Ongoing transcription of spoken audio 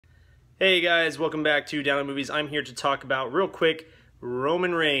Hey guys, welcome back to Down on Movies. I'm here to talk about, real quick,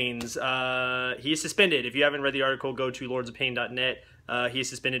 Roman Reigns. He is suspended. If you haven't read the article, go to lordsofpain.net. He is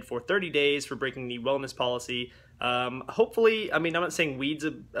suspended for 30 days for breaking the wellness policy. Hopefully, I mean, I'm not saying weeds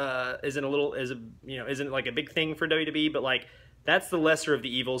isn't like a big thing for WWE, but like that's the lesser of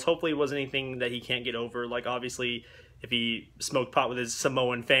the evils. Hopefully, it wasn't anything that he can't get over. Like obviously, if he smoked pot with his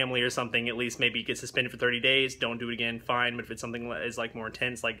Samoan family or something, at least maybe get suspended for 30 days. Don't do it again, fine. But if it's something that is like more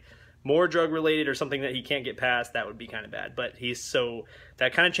intense, like more drug related or something that he can't get past, that would be kind of bad. But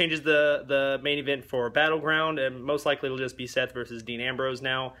that kind of changes the main event for Battleground, and most likely it'll just be Seth versus Dean Ambrose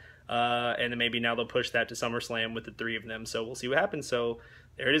now. And then maybe now they'll push that to SummerSlam with the three of them. So we'll see what happens. So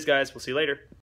there it is, guys. We'll see you later.